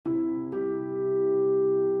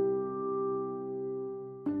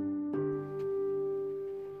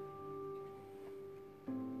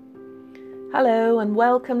Hello and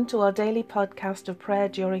welcome to our daily podcast of prayer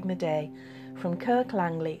during the day from Kirk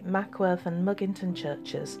Langley, Mackworth and Muggington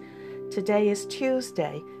churches. Today is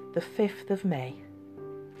Tuesday, the 5th of May.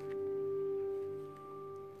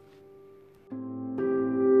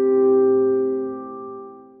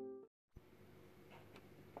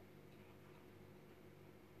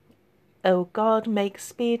 O God, make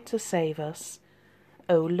speed to save us.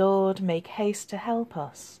 O Lord, make haste to help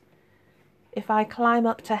us. If I climb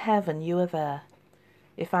up to heaven, you are there.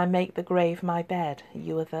 If I make the grave my bed,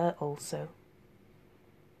 you are there also.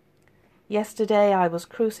 Yesterday I was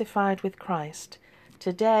crucified with Christ.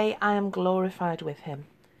 Today I am glorified with him.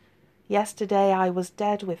 Yesterday I was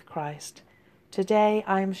dead with Christ. Today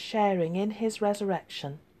I am sharing in his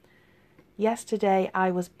resurrection. Yesterday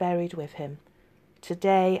I was buried with him.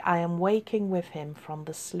 Today I am waking with him from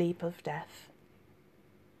the sleep of death.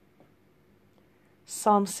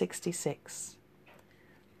 Psalm 66.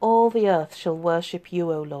 All the earth shall worship you,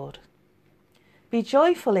 O Lord. Be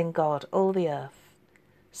joyful in God, all the earth.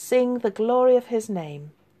 Sing the glory of his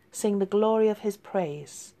name. Sing the glory of his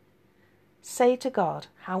praise. Say to God,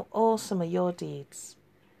 how awesome are your deeds.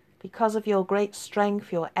 Because of your great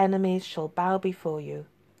strength, your enemies shall bow before you.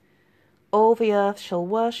 All the earth shall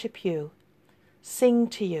worship you. Sing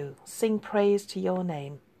to you, sing praise to your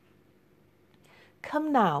name.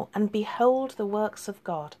 Come now and behold the works of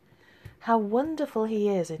God. How wonderful he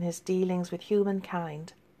is in his dealings with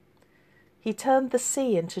humankind. He turned the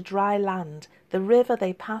sea into dry land, the river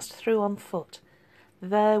they passed through on foot.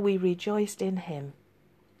 There we rejoiced in him.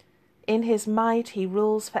 In his might he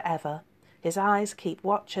rules forever. His eyes keep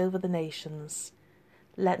watch over the nations.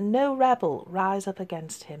 Let no rebel rise up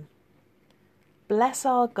against him. Bless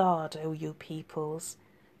our God, O you peoples.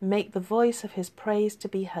 Make the voice of his praise to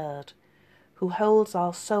be heard, who holds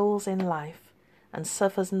our souls in life and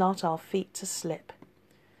suffers not our feet to slip.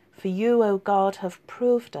 For you, O God, have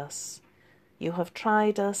proved us. You have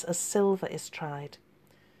tried us as silver is tried.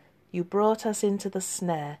 You brought us into the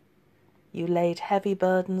snare. You laid heavy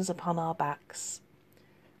burdens upon our backs.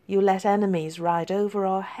 You let enemies ride over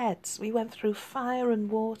our heads. We went through fire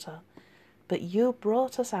and water, but you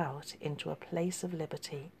brought us out into a place of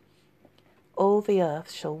liberty. All the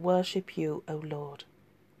earth shall worship you, O Lord.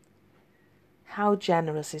 How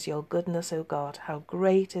generous is your goodness, O God! How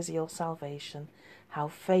great is your salvation! How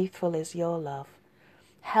faithful is your love!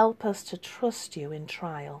 Help us to trust you in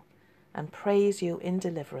trial and praise you in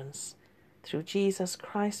deliverance, through Jesus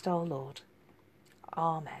Christ our Lord.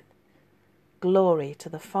 Amen. Glory to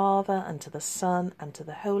the Father, and to the Son, and to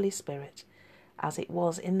the Holy Spirit, as it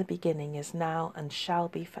was in the beginning, is now, and shall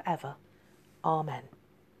be forever. Amen.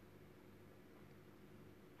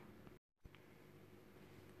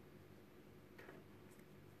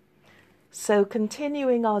 So,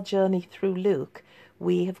 continuing our journey through Luke,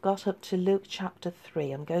 we have got up to Luke chapter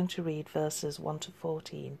 3. I'm going to read verses 1 to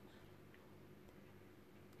 14.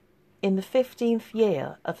 In the 15th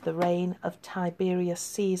year of the reign of Tiberius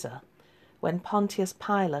Caesar, when Pontius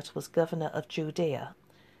Pilate was governor of Judea,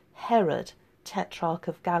 Herod, tetrarch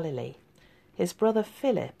of Galilee, his brother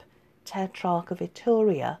Philip, tetrarch of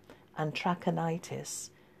Iturea and Trachonitis,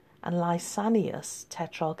 and Lysanias,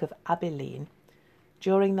 tetrarch of Abilene,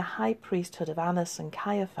 during the high priesthood of Annas and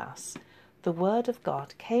Caiaphas, the word of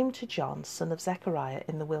God came to John, son of Zechariah,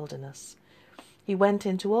 in the wilderness. He went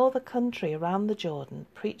into all the country around the Jordan,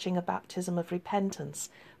 preaching a baptism of repentance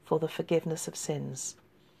for the forgiveness of sins.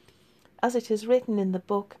 As it is written in the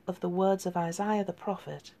book of the words of Isaiah the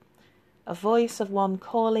prophet, a voice of one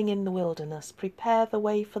calling in the wilderness, prepare the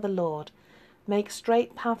way for the Lord, make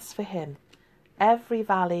straight paths for him. Every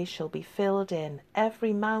valley shall be filled in,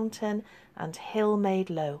 every mountain and hill made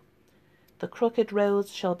low. The crooked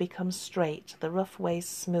roads shall become straight, the rough ways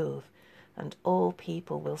smooth, and all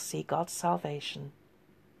people will see God's salvation.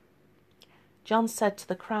 John said to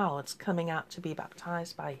the crowds coming out to be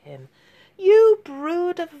baptized by him, You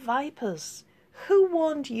brood of vipers, who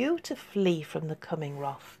warned you to flee from the coming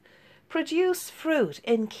wrath? Produce fruit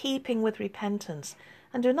in keeping with repentance,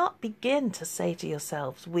 and do not begin to say to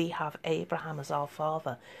yourselves, We have Abraham as our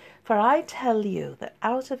father. For I tell you that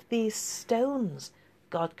out of these stones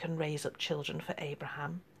God can raise up children for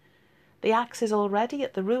Abraham. The axe is already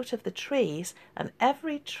at the root of the trees, and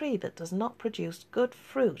every tree that does not produce good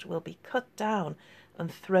fruit will be cut down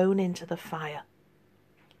and thrown into the fire.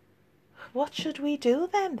 What should we do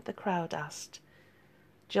then? The crowd asked.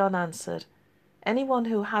 John answered, Anyone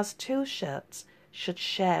who has 2 shirts should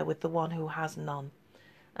share with the one who has none,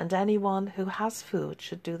 and anyone who has food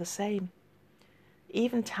should do the same.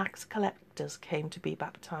 Even tax collectors came to be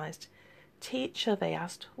baptized. Teacher, they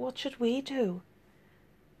asked, what should we do?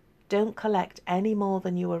 Don't collect any more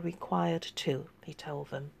than you are required to, he told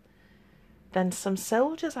them. Then some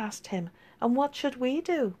soldiers asked him, and what should we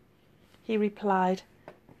do? He replied,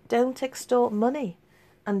 don't extort money,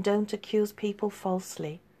 and don't accuse people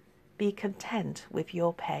falsely. Be content with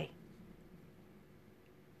your pay.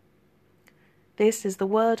 This is the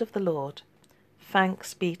word of the Lord.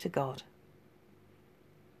 Thanks be to God.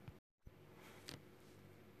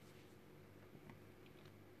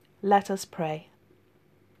 Let us pray.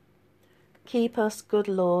 Keep us, good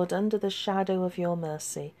Lord, under the shadow of your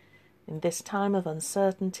mercy in this time of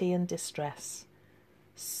uncertainty and distress.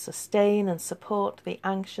 Sustain and support the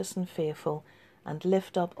anxious and fearful, and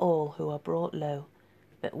lift up all who are brought low,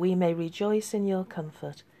 that we may rejoice in your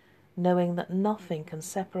comfort, knowing that nothing can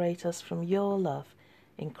separate us from your love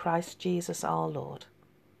in Christ Jesus our Lord.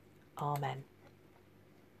 Amen.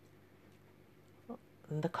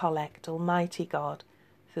 And the collect, Almighty God,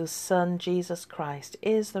 whose Son Jesus Christ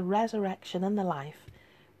is the resurrection and the life,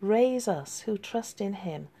 raise us who trust in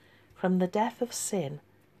him from the death of sin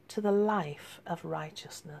to the life of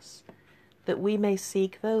righteousness, that we may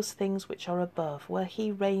seek those things which are above, where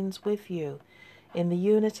he reigns with you in the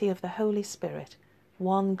unity of the Holy Spirit,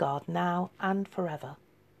 one God, now and forever.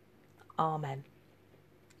 Amen.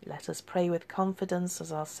 Let us pray with confidence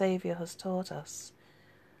as our Saviour has taught us.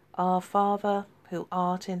 Our Father, who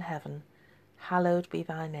art in heaven, hallowed be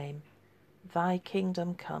thy name. Thy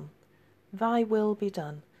kingdom come, thy will be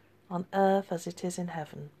done, on earth as it is in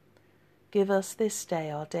heaven. Give us this day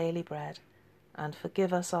our daily bread, and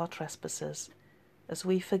forgive us our trespasses, as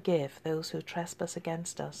we forgive those who trespass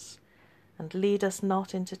against us. And lead us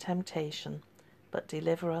not into temptation, but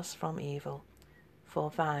deliver us from evil. For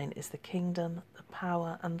thine is the kingdom, the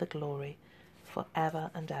power, and the glory, for ever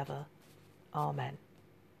and ever. Amen.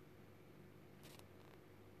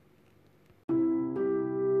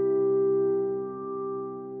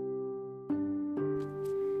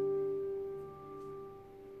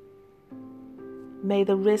 May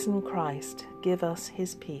the risen Christ give us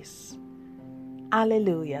his peace.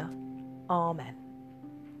 Alleluia. Amen.